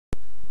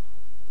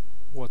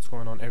What's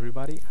going on,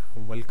 everybody?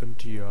 Welcome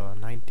to your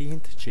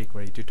 19th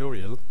jQuery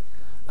tutorial.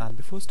 And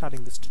before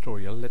starting this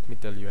tutorial, let me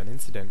tell you an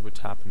incident which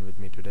happened with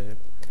me today.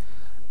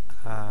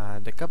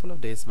 And a couple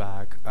of days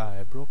back,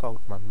 I broke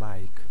out my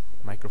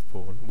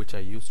microphone which I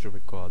used to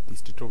record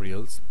these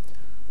tutorials,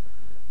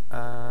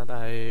 and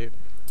I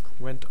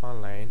went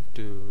online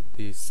to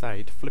the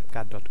site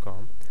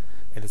flipkart.com.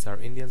 It is our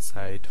Indian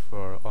site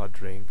for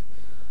ordering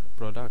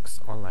products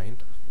online,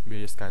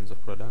 various kinds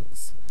of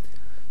products.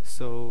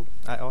 So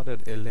I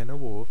ordered a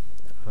Lenovo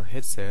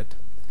headset.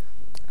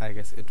 I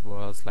guess it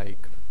was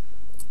like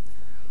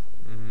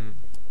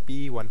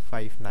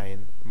P159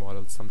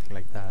 model, something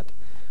like that,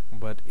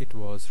 but it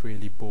was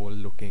really bold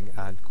looking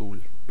and cool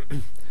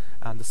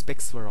and the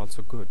specs were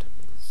also good.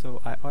 So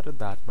I ordered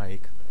that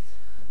mic,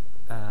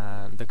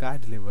 and the guy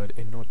delivered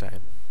in no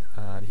time,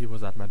 and he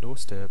was at my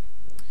doorstep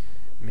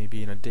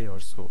maybe in a day or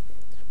so,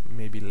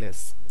 maybe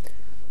less.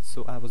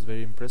 So I was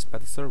very impressed by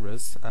the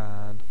service,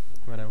 and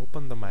when I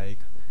opened the mic,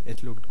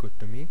 it looked good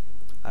to me.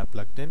 I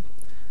plugged in,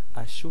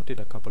 I shot it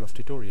a couple of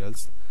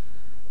tutorials,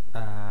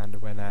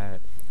 and when I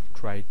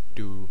tried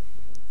to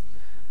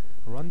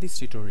run these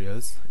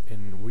tutorials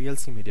in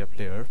VLC Media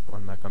Player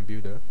on my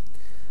computer,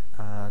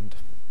 and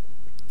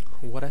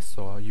what I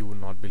saw, you would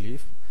not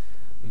believe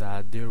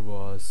that there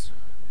was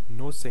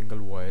no single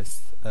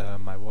voice.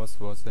 My voice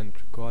wasn't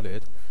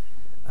recorded,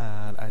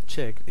 and I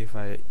checked if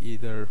I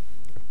either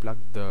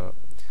plugged the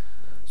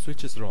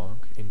switches wrong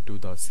into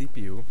the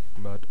CPU,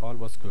 but all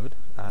was good,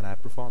 and I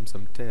performed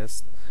some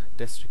test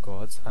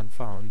records and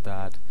found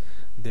that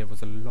there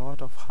was a lot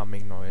of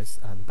humming noise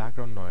and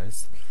background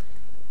noise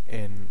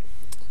in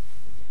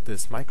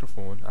this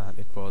microphone, and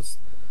it was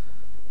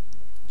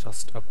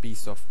just a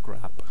piece of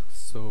crap.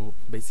 So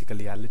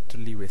basically I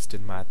literally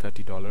wasted my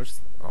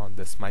 $30 on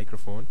this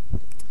microphone.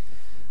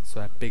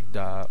 So I picked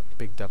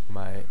up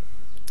my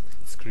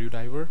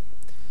screwdriver,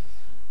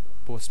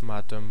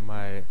 postmortem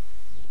my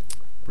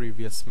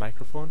previous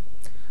microphone,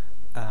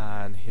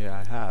 and here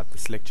I have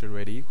this lecture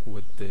ready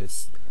with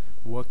this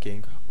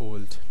working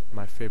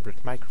my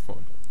favorite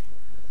microphone,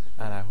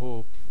 and I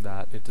hope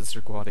that it is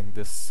recording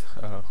this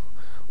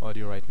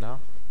audio right now,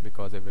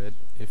 because if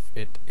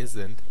it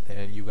isn't,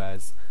 then you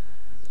guys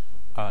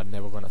are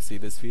never gonna see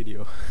this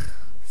video.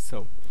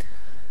 So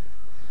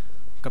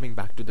coming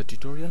back to the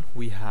tutorial,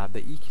 we have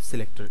the EQ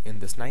selector in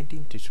this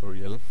 19th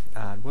tutorial,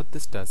 and what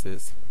this does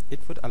is it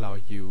would allow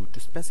you to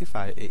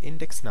specify an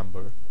index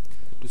number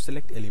to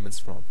select elements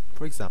from.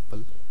 For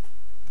example,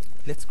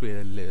 let's create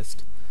a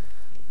list: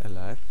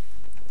 li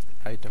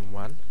item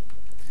 1,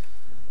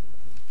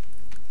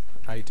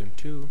 item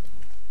 2,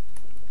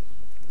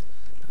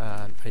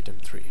 and item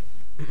 3.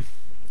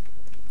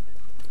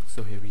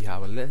 So here we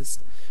have a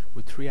list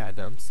with 3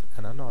 items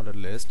and an ordered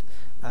list,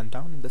 and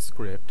down in the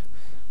script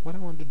what I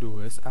want to do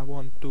is I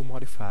want to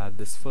modify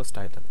this first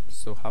item.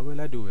 So how will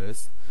I do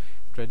is,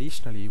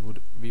 traditionally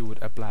we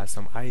would apply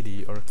some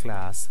ID or a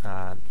class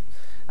and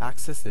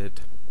access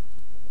it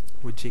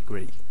with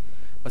jQuery.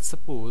 But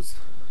suppose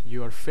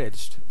you are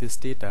fetched this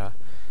data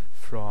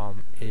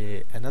from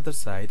another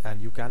site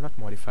and you cannot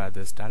modify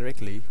this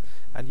directly,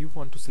 and you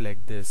want to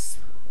select this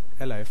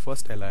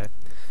first li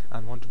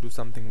and want to do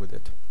something with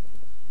it.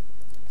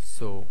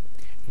 So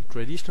in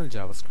traditional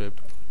JavaScript,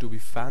 to be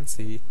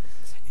fancy,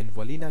 in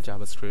vanilla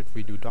JavaScript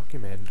we do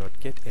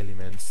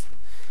document.getElements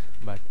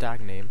by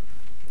tag name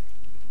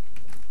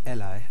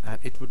li, and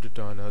it would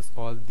return us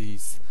all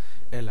these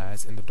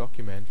li's in the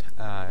document,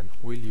 and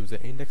we'll use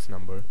an index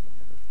number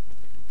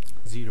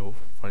 0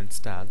 for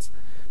instance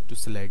to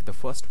select the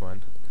first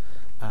one,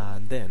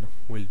 and then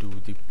we'll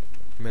do the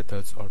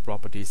methods or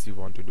properties we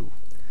want to do.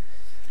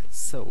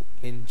 So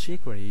in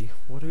jQuery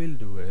what we'll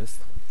do is,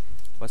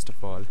 first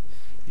of all,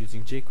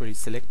 using Jquery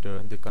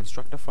Selector, the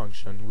constructor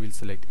function, we'll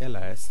select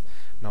li's.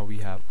 Now we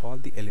have all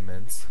the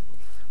elements,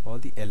 all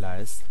the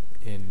li's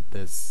in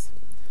this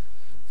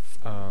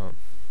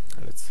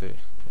let's say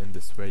in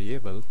this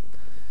variable,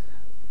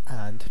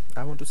 and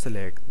I want to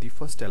select the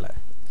first li.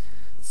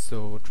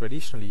 So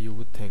traditionally you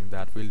would think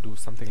that we'll do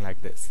something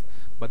like this,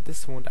 but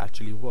this won't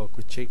actually work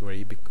with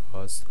jQuery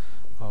because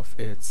of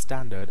its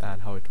standard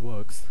and how it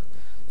works.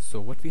 So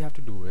what we have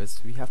to do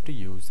is we have to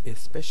use a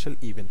special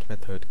event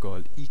method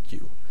called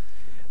EQ.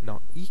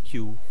 Now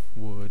EQ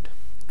would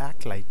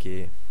act like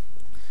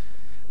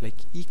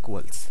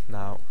equals.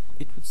 Now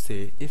it would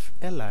say if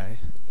li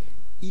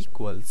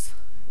equals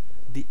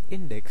the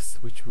index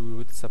which we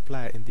would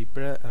supply in the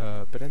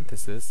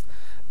parenthesis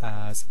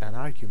as an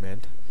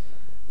argument,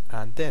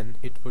 and then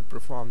it would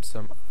perform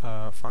some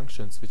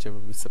functions whichever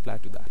we supply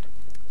to that.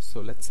 So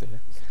let's say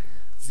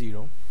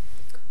 0.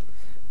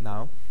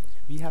 Now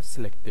we have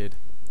selected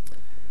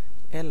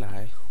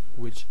li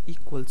which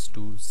equals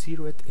to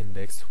 0th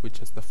index, which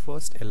is the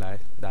first li,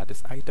 that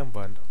is item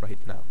 1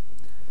 right now.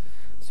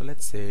 So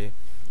let's say,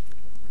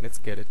 let's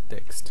get it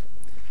text.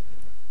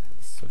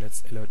 So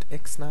let's alert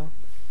X now,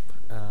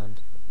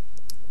 and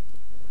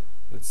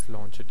let's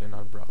launch it in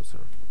our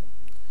browser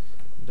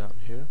down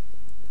here.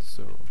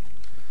 So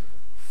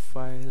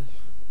file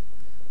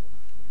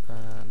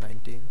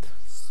 19th,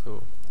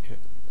 so here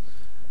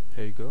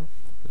go.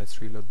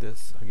 Let's reload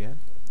this again,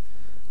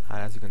 and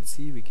as you can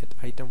see we get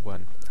item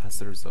 1 as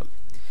the result.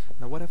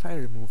 Now what if I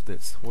remove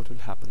this? What will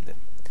happen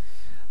then?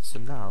 So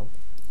now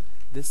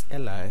this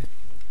li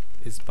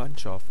is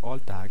bunch of all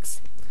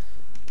tags,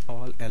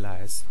 all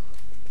li's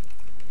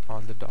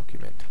on the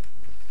document.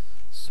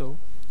 So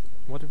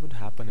what would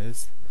happen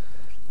is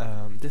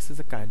this is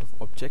a kind of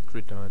object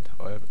returned,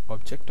 or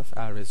object of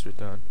arrays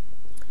returned,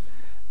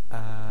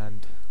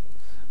 and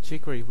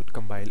jQuery would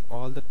compile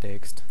all the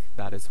text,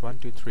 that is 1,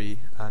 2, 3,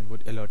 and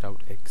would alert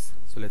out X.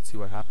 So let's see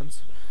what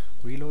happens.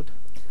 Reload,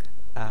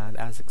 and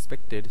as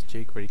expected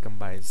jQuery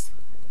combines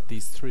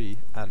these 3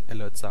 and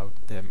alerts out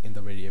them in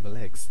the variable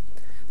X.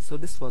 So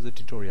this was a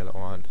tutorial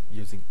on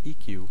using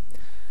EQ,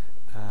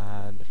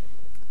 and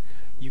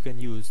you can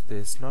use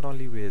this not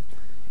only with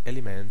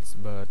elements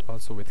but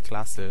also with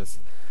classes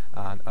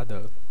and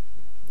other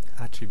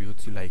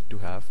attributes you like to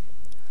have,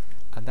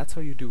 and that's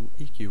how you do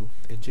EQ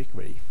in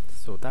jQuery.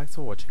 So thanks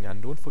for watching,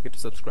 and don't forget to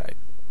subscribe.